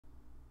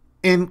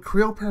In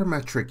Creo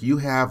Parametric, you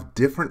have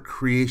different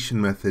creation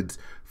methods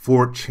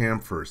for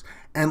chamfers.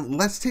 And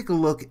let's take a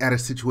look at a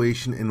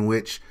situation in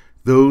which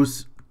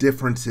those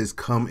differences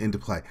come into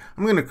play.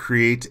 I'm going to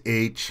create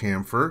a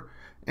chamfer,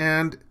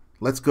 and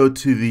let's go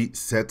to the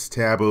Sets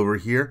tab over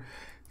here.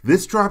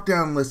 This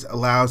drop-down list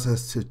allows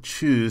us to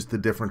choose the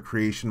different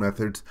creation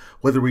methods,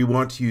 whether we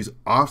want to use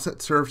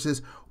offset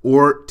surfaces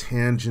or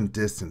tangent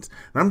distance.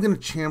 And I'm going to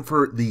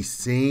chamfer the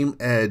same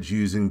edge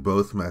using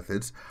both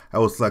methods. I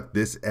will select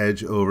this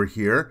edge over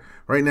here.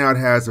 Right now it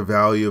has a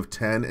value of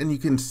 10, and you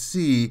can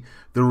see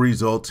the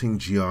resulting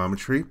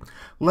geometry.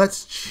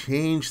 Let's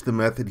change the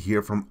method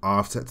here from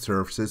offset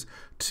surfaces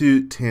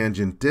to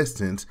tangent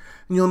distance,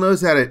 and you'll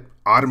notice that it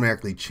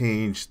automatically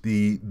changed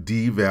the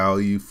D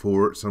value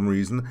for some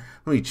reason.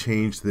 Let me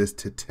change this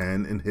to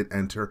 10 and hit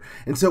enter.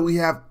 And so we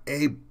have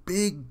a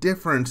big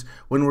difference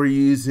when we're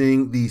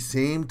using the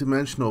same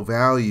dimensional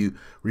value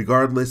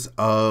regardless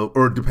of,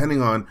 or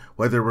depending on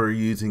whether we're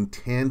using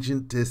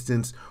tangent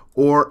distance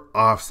or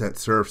offset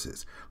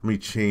surfaces. Let me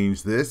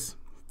change this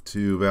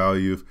to a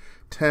value of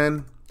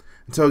 10.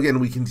 And so again,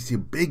 we can see a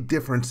big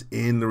difference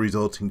in the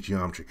resulting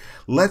geometry.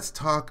 Let's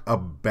talk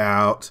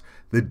about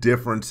the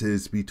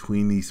differences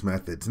between these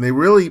methods. And they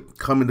really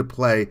come into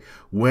play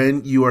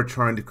when you are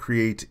trying to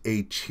create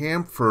a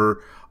chamfer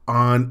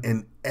on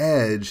an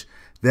edge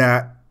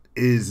that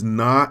is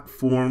not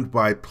formed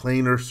by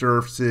planar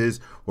surfaces,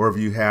 or if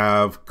you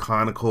have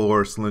conical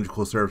or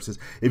cylindrical surfaces.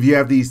 If you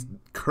have these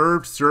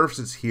curved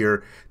surfaces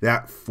here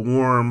that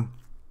form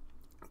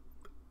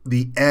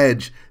the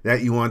edge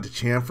that you want to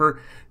chamfer,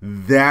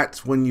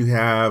 that's when you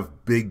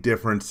have big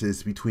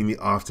differences between the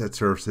offset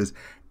surfaces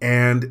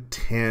and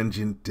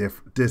tangent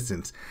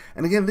distance.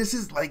 And again, this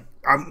is like,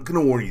 I'm going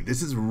to warn you,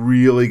 this is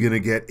really going to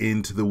get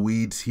into the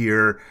weeds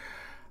here.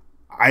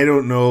 I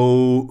don't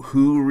know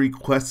who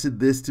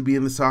requested this to be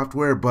in the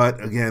software,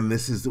 but again,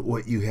 this is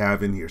what you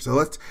have in here. So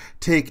let's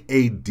take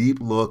a deep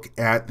look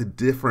at the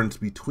difference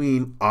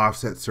between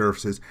offset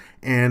surfaces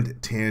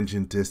and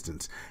tangent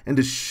distance. And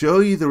to show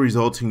you the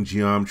resulting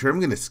geometry, I'm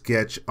going to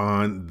sketch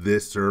on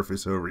this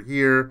surface over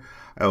here.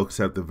 I'll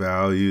accept the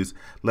values.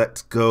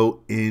 Let's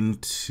go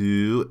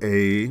into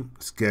a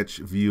sketch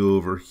view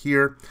over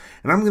here.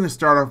 And I'm going to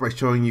start off by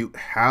showing you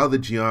how the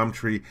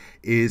geometry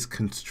is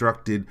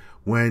constructed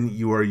when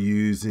you are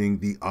using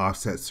the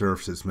offset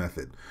surfaces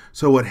method.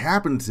 So what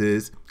happens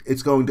is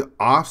it's going to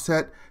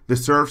offset the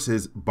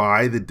surfaces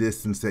by the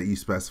distance that you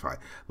specify.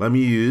 Let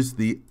me use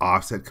the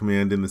offset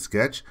command in the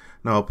sketch,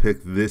 and I'll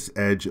pick this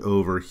edge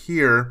over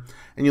here,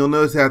 and you'll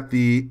notice that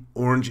the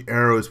orange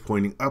arrow is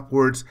pointing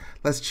upwards.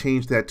 Let's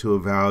change that to a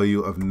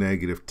value of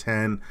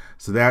 -10.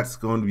 So that's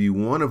going to be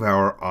one of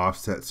our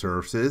offset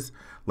surfaces.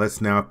 Let's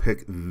now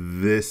pick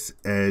this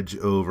edge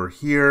over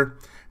here,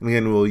 and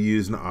again we'll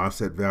use an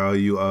offset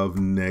value of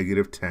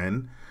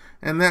 -10.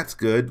 And that's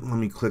good. Let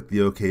me click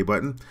the OK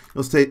button.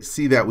 You'll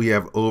see that we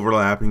have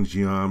overlapping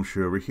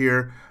geometry over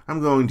here.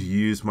 I'm going to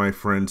use my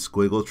friend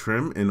squiggle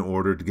trim in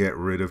order to get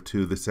rid of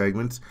two of the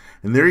segments.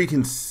 And there you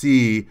can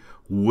see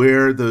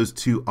where those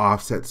two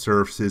offset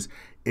surfaces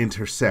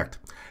intersect.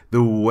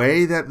 The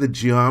way that the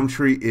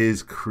geometry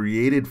is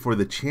created for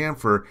the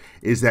chamfer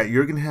is that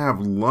you're going to have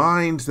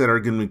lines that are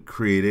going to be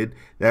created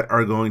that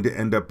are going to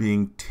end up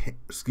being,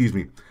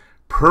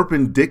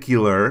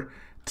 perpendicular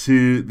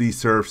to the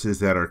surfaces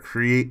that are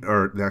create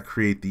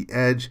the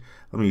edge.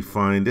 Let me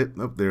find it.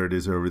 Oh, there it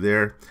is over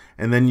there.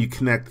 And then you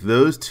connect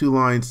those two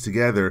lines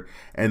together,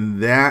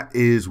 and that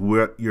is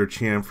what your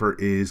chamfer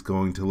is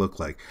going to look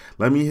like.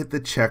 Let me hit the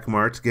check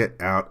mark to get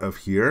out of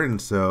here. And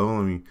so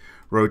let me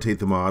rotate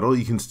the model.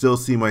 You can still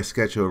see my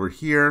sketch over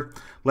here.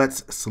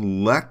 Let's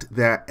select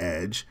that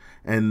edge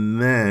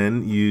and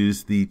then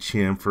use the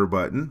chamfer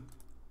button.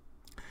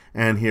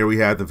 And here we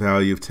have the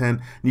value of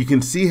 10. You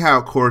can see how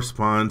it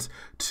corresponds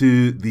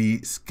to the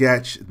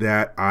sketch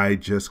that I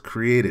just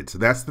created. So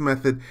that's the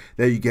method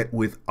that you get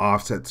with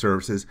offset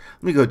surfaces.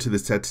 Let me go to the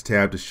Sets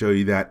tab to show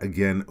you that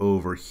again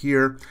over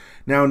here.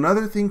 Now,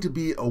 another thing to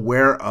be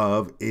aware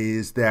of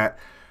is that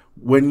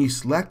when you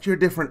select your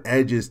different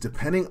edges,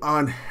 depending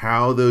on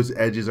how those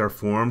edges are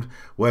formed,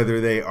 whether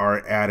they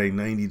are at a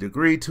 90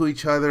 degree to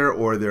each other,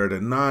 or they're at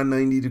a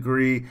non-90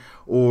 degree,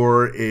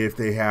 or if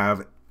they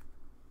have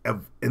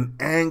an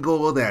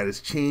angle that is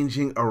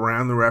changing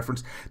around the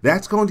reference,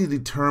 that's going to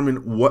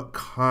determine what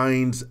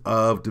kinds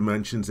of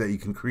dimensions that you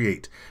can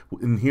create.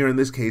 And here in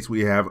this case, we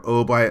have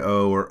O by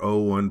O or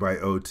O1 by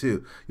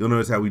O2. You'll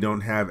notice that we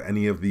don't have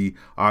any of the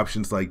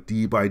options like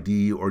D by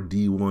D or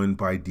D1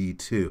 by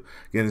D2.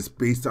 Again, it's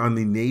based on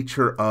the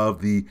nature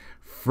of the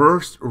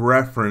first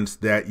reference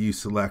that you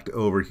select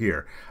over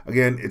here.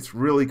 Again, it's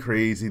really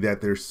crazy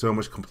that there's so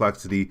much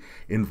complexity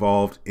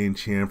involved in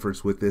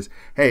chamfers with this.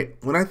 Hey,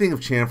 when I think of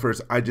chamfers,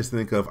 I just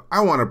think of, I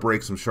want to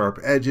break some sharp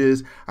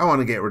edges, I want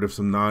to get rid of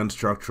some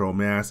non-structural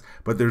mass,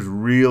 but there's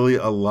really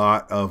a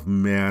lot of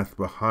math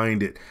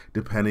behind it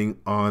depending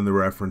on the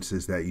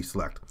references that you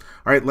select.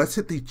 All right, let's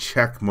hit the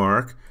check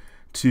mark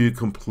to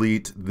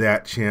complete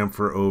that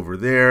chamfer over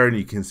there, and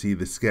you can see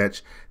the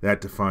sketch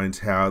that defines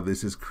how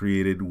this is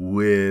created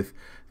with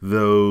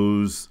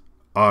those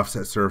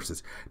offset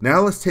surfaces.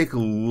 Now let's take a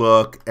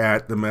look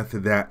at the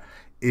method that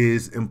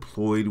is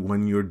employed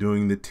when you're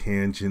doing the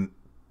tangent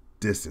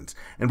distance.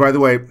 And by the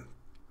way,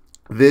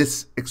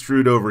 this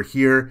extrude over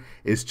here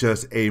is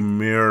just a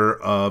mirror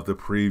of the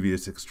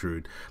previous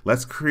extrude.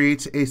 Let's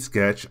create a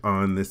sketch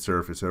on this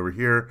surface over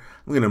here.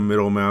 I'm going to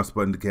middle mouse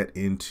button to get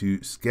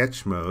into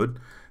sketch mode.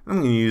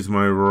 I'm going to use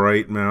my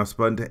right mouse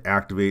button to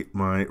activate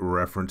my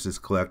references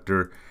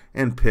collector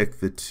and pick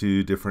the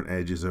two different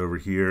edges over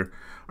here.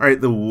 All right,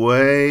 the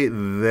way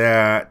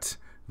that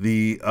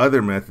the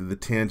other method, the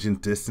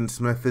tangent distance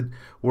method,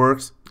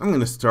 works, I'm going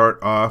to start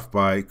off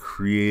by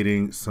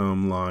creating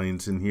some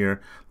lines in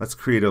here. Let's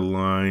create a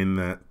line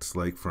that's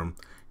like from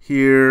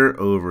here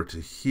over to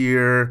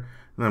here,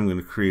 and I'm going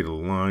to create a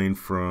line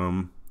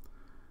from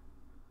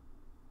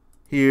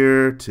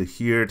here to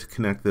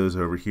connect those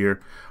over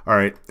here. All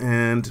right,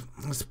 and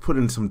let's put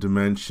in some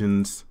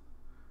dimensions.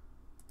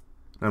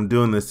 I'm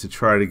doing this to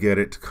try to get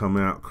it to come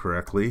out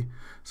correctly.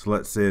 So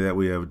let's say that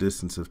we have a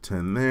distance of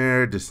 10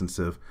 there, distance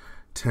of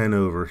 10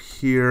 over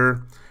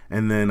here,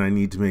 and then I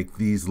need to make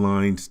these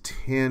lines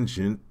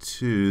tangent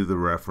to the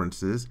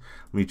references.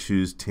 Let me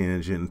choose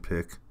tangent and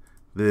pick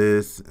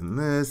this and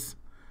this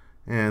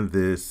and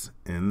this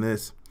and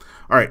this.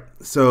 All right,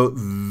 so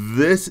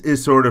this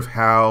is sort of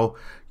how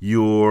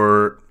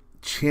your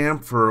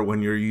chamfer,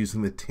 when you're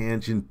using the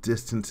tangent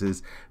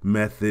distances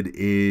method,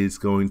 is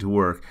going to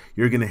work.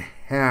 You're going to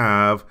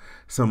have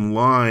some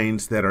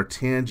lines that are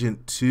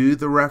tangent to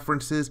the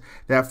references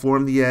that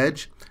form the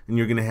edge, and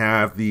you're going to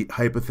have the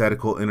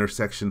hypothetical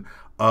intersection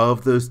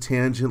of those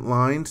tangent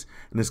lines,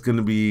 and it's going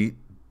to be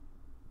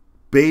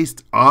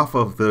based off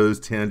of those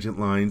tangent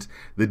lines,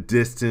 the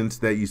distance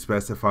that you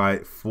specify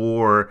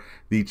for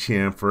the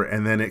chamfer,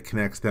 and then it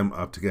connects them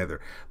up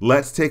together.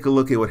 Let's take a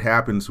look at what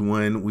happens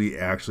when we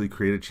actually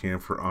create a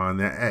chamfer on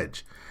that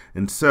edge.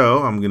 And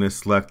so I'm going to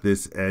select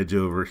this edge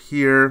over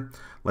here.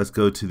 Let's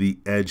go to the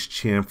edge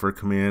chamfer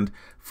command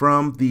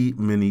from the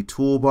mini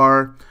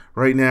toolbar.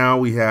 Right now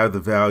we have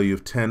the value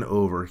of 10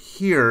 over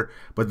here,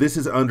 but this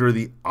is under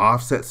the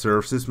offset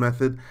surfaces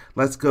method.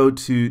 Let's go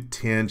to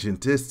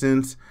tangent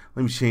distance.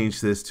 Let me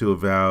change this to a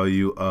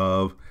value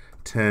of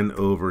 10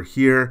 over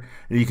here,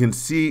 and you can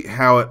see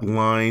how it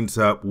lines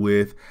up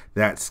with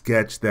that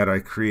sketch that I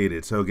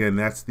created. So again,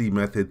 that's the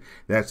method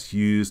that's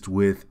used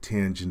with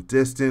tangent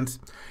distance.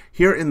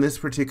 Here in this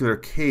particular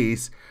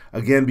case,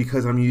 again,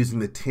 because I'm using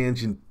the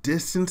tangent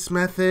distance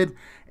method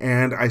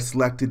and I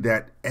selected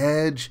that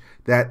edge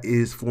that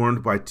is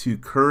formed by two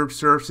curved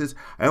surfaces,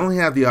 I only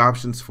have the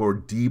options for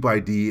D by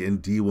D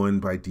and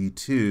D1 by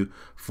D2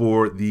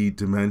 for the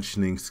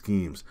dimensioning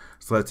schemes.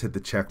 So let's hit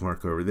the check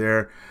mark over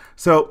there.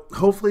 So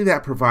hopefully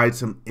that provides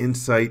some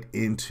insight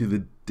into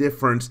the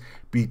difference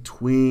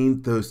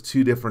between those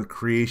two different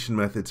creation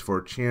methods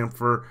for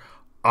chamfer,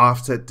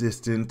 offset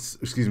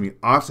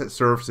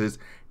surfaces,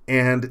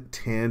 and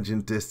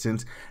tangent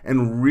distance.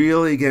 And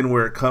really, again,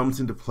 where it comes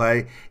into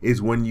play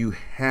is when you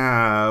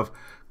have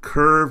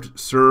curved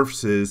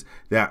surfaces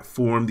that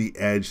form the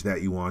edge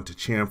that you want to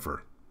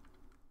chamfer.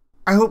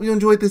 I hope you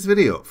enjoyed this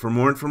video. For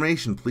more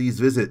information, please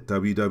visit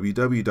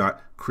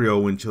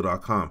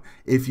www.creowindshield.com.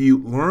 If you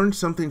learned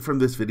something from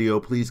this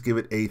video, please give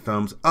it a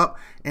thumbs up.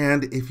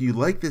 And if you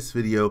like this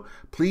video,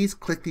 please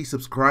click the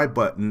subscribe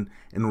button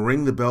and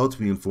ring the bell to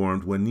be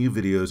informed when new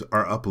videos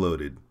are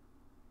uploaded.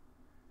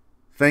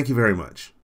 Thank you very much.